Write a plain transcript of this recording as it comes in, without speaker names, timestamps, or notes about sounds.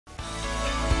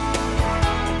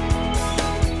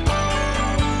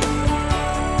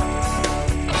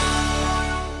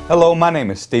Hello, my name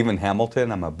is Stephen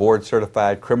Hamilton. I'm a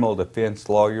board-certified criminal defense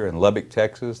lawyer in Lubbock,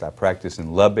 Texas. I practice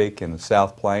in Lubbock in the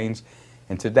South Plains.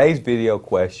 And today's video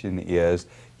question is,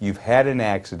 you've had an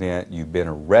accident, you've been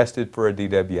arrested for a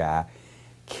DWI.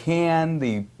 Can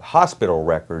the hospital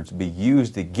records be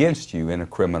used against you in a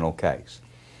criminal case?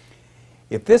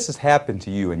 If this has happened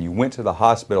to you and you went to the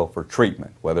hospital for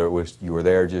treatment, whether it was you were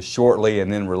there just shortly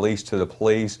and then released to the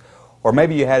police, or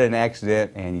maybe you had an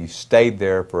accident and you stayed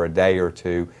there for a day or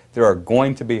two, there are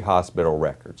going to be hospital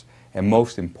records. And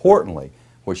most importantly,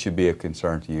 what should be of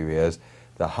concern to you is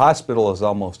the hospital is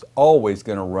almost always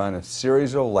going to run a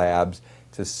series of labs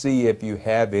to see if you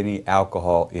have any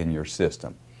alcohol in your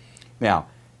system. Now,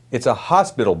 it's a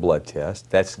hospital blood test.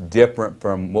 That's different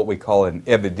from what we call an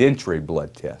evidentiary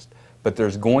blood test. But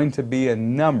there's going to be a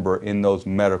number in those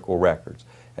medical records.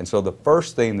 And so the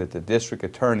first thing that the district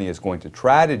attorney is going to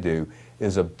try to do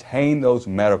is obtain those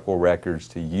medical records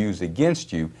to use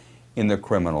against you in the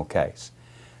criminal case.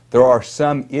 There are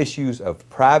some issues of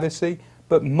privacy,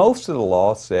 but most of the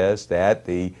law says that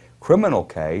the criminal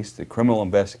case, the criminal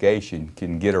investigation,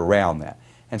 can get around that.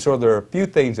 And so there are a few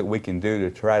things that we can do to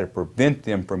try to prevent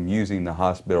them from using the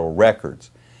hospital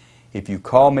records. If you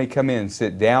call me, come in and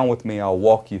sit down with me, I'll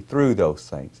walk you through those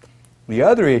things. The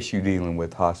other issue dealing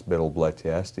with hospital blood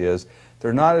tests is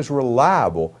they're not as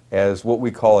reliable as what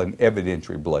we call an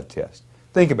evidentiary blood test.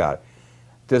 Think about it.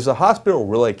 Does the hospital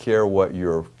really care what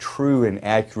your true and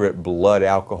accurate blood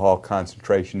alcohol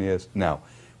concentration is? No.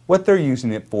 What they're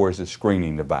using it for is a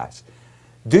screening device.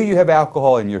 Do you have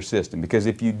alcohol in your system? Because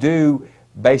if you do,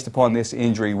 based upon this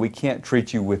injury, we can't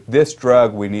treat you with this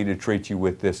drug, we need to treat you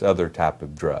with this other type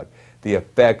of drug. The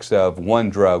effects of one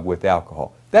drug with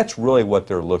alcohol. That's really what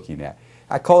they're looking at.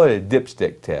 I call it a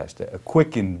dipstick test, a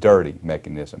quick and dirty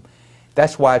mechanism.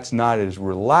 That's why it's not as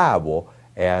reliable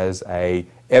as an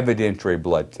evidentiary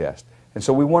blood test. And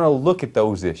so we want to look at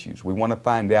those issues. We want to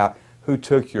find out who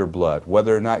took your blood,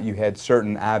 whether or not you had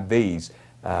certain IVs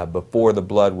before the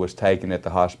blood was taken at the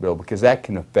hospital, because that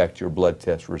can affect your blood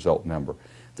test result number.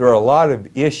 There are a lot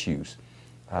of issues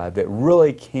that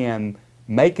really can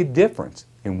make a difference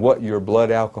in what your blood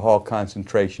alcohol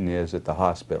concentration is at the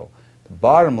hospital. The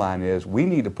bottom line is we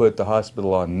need to put the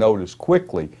hospital on notice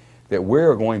quickly that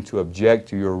we're going to object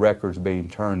to your records being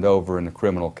turned over in a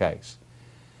criminal case.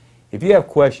 If you have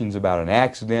questions about an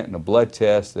accident and a blood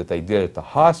test that they did at the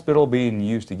hospital being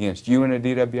used against you in a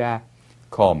DWI,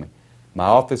 call me. My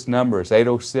office number is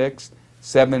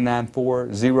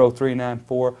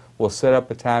 806-794-0394. We'll set up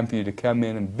a time for you to come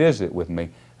in and visit with me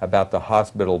about the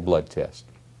hospital blood test.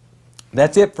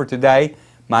 That's it for today.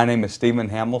 My name is Stephen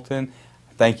Hamilton.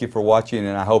 Thank you for watching,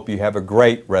 and I hope you have a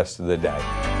great rest of the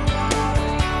day.